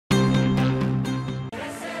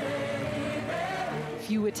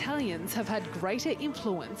Few Italians have had greater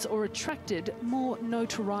influence or attracted more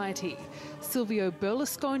notoriety. Silvio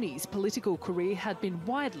Berlusconi's political career had been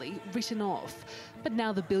widely written off, but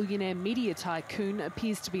now the billionaire media tycoon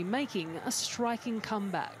appears to be making a striking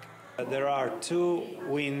comeback. There are two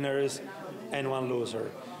winners and one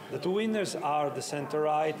loser. The two winners are the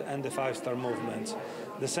centre-right and the five-star movement.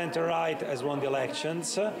 The centre-right has won the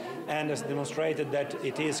elections and has demonstrated that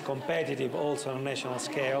it is competitive also on a national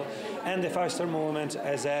scale, and the five-star movement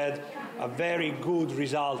has had a very good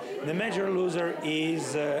result. The major loser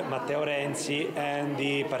is Matteo Renzi and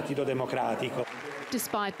the Partito Democratico.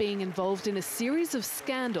 Despite being involved in a series of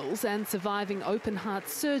scandals and surviving open-heart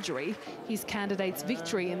surgery, his candidate's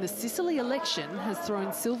victory in the Sicily election has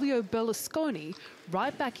thrown Silvio Berlusconi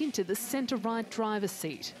right back into the centre-right driver's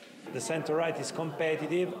seat. The centre-right is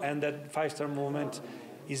competitive and that five-star movement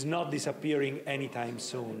is not disappearing anytime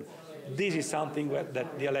soon. This is something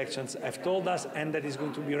that the elections have told us and that is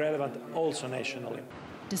going to be relevant also nationally.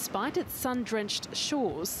 Despite its sun-drenched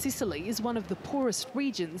shores, Sicily is one of the poorest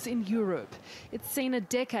regions in Europe. It's seen a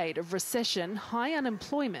decade of recession, high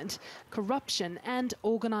unemployment, corruption and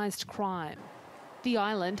organised crime. The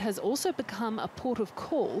island has also become a port of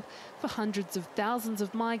call for hundreds of thousands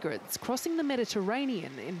of migrants crossing the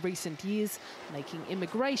Mediterranean in recent years, making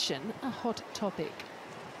immigration a hot topic.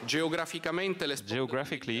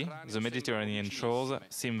 Geographically, the Mediterranean shores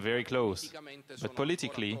seem very close, but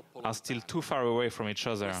politically are still too far away from each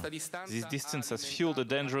other. This distance has fueled a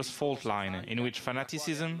dangerous fault line in which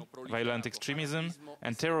fanaticism, violent extremism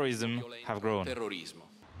and terrorism have grown.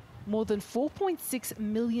 More than 4.6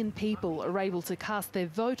 million people are able to cast their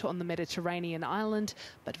vote on the Mediterranean island,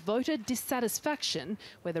 but voter dissatisfaction,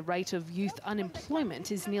 where the rate of youth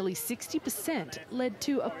unemployment is nearly 60%, led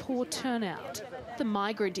to a poor turnout. The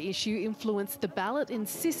migrant issue influenced the ballot in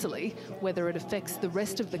Sicily. Whether it affects the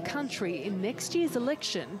rest of the country in next year's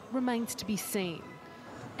election remains to be seen.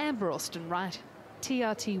 Austin-Wright,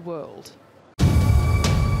 TRT World.